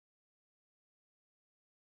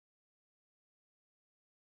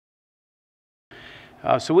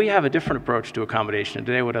So we have a different approach to accommodation.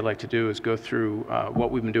 Today what I'd like to do is go through what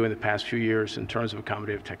we've been doing the past few years in terms of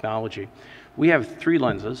accommodative technology. We have 3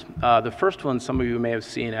 lenses. The first one some of you may have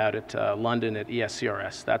seen out at London at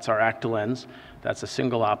ASCRS. That's our ActaLens. That's a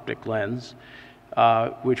single optic lens,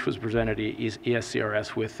 which was presented at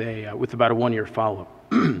ASCRS with about a 1-year follow-up.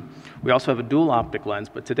 We also have a dual optic lens,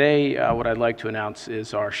 but today what I'd like to announce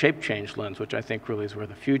is our shape change lens, which I think really is where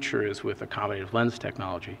the future is with accommodative lens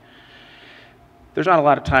technology. There's not a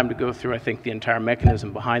lot of time to go through, I think, the entire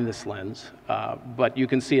mechanism behind this lens, but you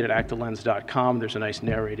can see it at ActaLens.com. There's a nice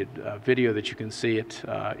narrated video that you can see it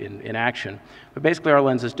in action. But basically our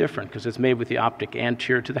lens is different because it's made with the optic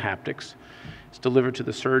anterior to the haptics. It's delivered to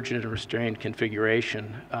the surgeon in a restrained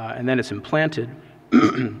configuration, and then it's implanted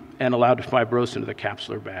and allowed to fibrose into the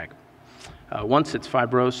capsular bag. Once it's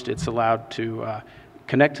fibrosed, it's allowed to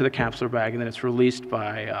connect to the capsular bag, and then it's released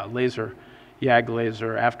by laser, YAG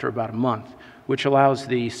laser, after about a month, which allows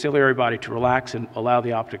the ciliary body to relax and allow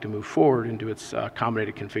the optic to move forward into its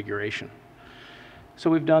accommodated configuration. So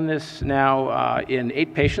we've done this now in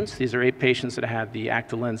 8 patients. These are 8 patients that had the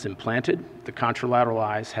ActaLens implanted. The contralateral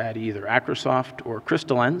eyes had either Acrosoft or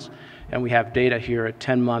Crystalens, and we have data here at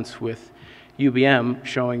 10 months with UBM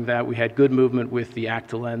showing that we had good movement with the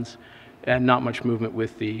ActaLens and not much movement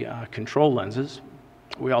with the control lenses.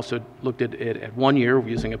 We also looked at it at 1 year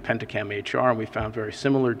using a Pentacam HR, and we found very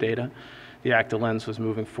similar data. The ActaLens was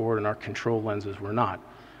moving forward and our control lenses were not.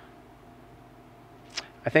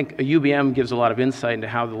 I think a UBM gives a lot of insight into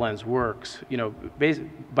how the lens works. You know,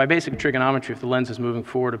 by basic trigonometry, if the lens is moving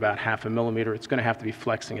forward about 0.5 millimeter, it's going to have to be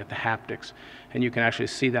flexing at the haptics. And you can actually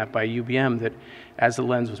see that by UBM, that as the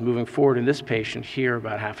lens was moving forward in this patient here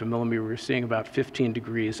about 0.5 millimeter, we were seeing about 15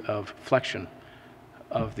 degrees of flexion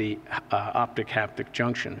of the optic-haptic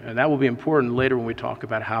junction. And that will be important later when we talk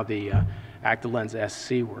about how the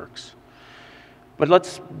ActaLens-SC works. But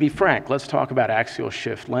let's be frank, let's talk about axial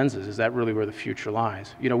shift lenses. Is that really where the future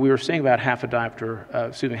lies? You know, we were seeing about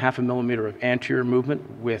 0.5 millimeter of anterior movement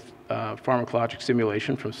with pharmacologic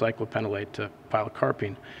stimulation from cyclopentolate to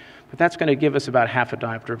pilocarpine. But that's going to give us about 0.5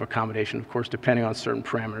 diopter of accommodation, of course, depending on certain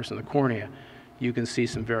parameters in the cornea. You can see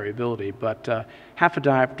some variability, but 0.5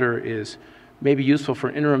 diopter is maybe useful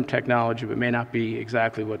for interim technology, but may not be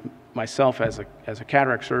exactly what myself as a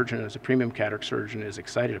cataract surgeon, as a premium cataract surgeon, is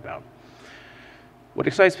excited about. What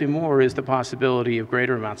excites me more is the possibility of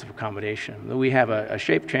greater amounts of accommodation. We have a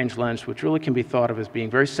shape change lens which really can be thought of as being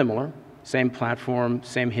very similar, same platform,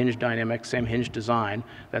 same hinge dynamics, same hinge design.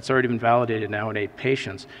 That's already been validated now in 8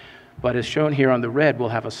 patients. But as shown here on the red, we'll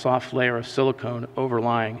have a soft layer of silicone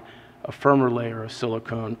overlying a firmer layer of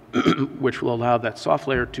silicone, which will allow that soft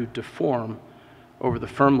layer to deform over the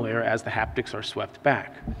firm layer as the haptics are swept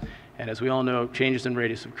back. And as we all know, changes in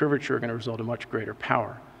radius of curvature are going to result in much greater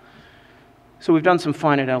power. So we've done some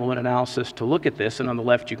finite element analysis to look at this, and on the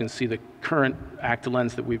left you can see the current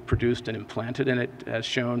ActaLens that we've produced and implanted, and it has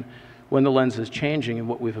shown when the lens is changing and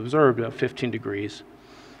what we've observed at 15 degrees,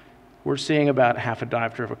 we're seeing about 0.5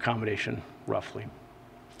 diopter of accommodation, roughly,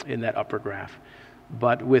 in that upper graph.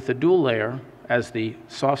 But with a dual layer, as the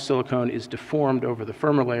soft silicone is deformed over the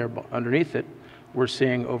firmer layer underneath it, we're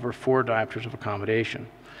seeing over 4 diopters of accommodation.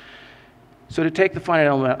 So to take the finite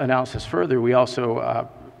element analysis further, we also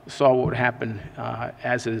saw what would happen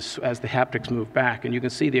as the haptics move back, and you can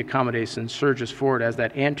see the accommodation surges forward as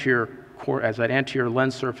that anterior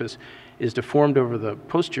lens surface is deformed over the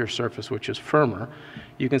posterior surface, which is firmer.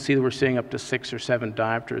 You can see that we're seeing up to 6 or 7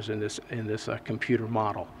 diopters in this computer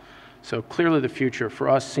model. So clearly the future for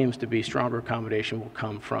us seems to be stronger accommodation will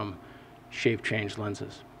come from shape change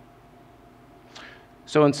lenses.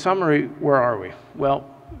 So in summary, where are we? Well,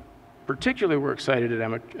 particularly we're excited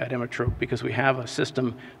at Emmetrope because we have a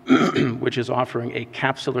system which is offering a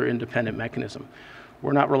capsular independent mechanism.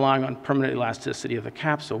 We're not relying on permanent elasticity of the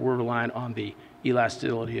capsule, we're relying on the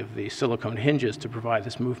elasticity of the silicone hinges to provide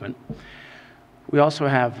this movement. We also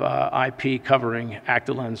have IP covering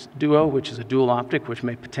ActaLens-Duo, which is a dual optic, which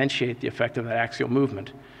may potentiate the effect of that axial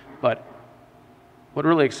movement. But what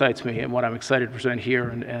really excites me and what I'm excited to present here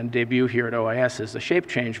and debut here at OIS is the shape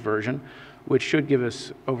change version, which should give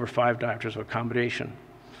us over 5 diopters of accommodation.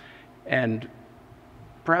 And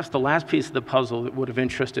perhaps the last piece of the puzzle that would have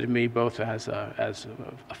interested me both as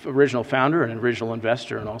an original founder and an original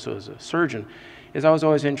investor and also as a surgeon is I was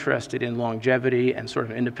always interested in longevity and sort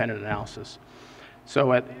of independent analysis.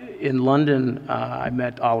 So in London, I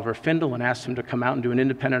met Oliver Findle and asked him to come out and do an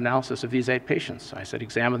independent analysis of these 8 patients. I said,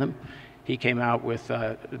 examine them. He came out with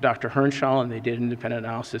Dr. Hernschall, and they did an independent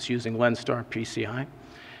analysis using LensStar PCI.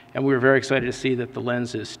 And we were very excited to see that the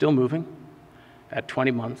lens is still moving at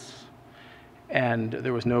 20 months. and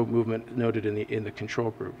there was no movement noted in the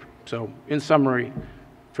control group. So in summary,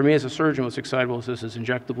 for me as a surgeon, what's excitable is this is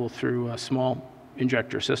injectable through a small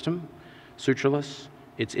injector system, sutureless,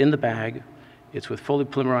 it's in the bag, it's with fully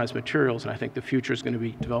polymerized materials, and I think the future is going to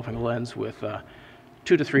be developing a lens with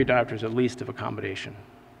 2 to 3 diopters at least of accommodation.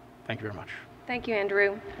 Thank you very much. Thank you,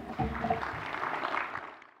 Andrew.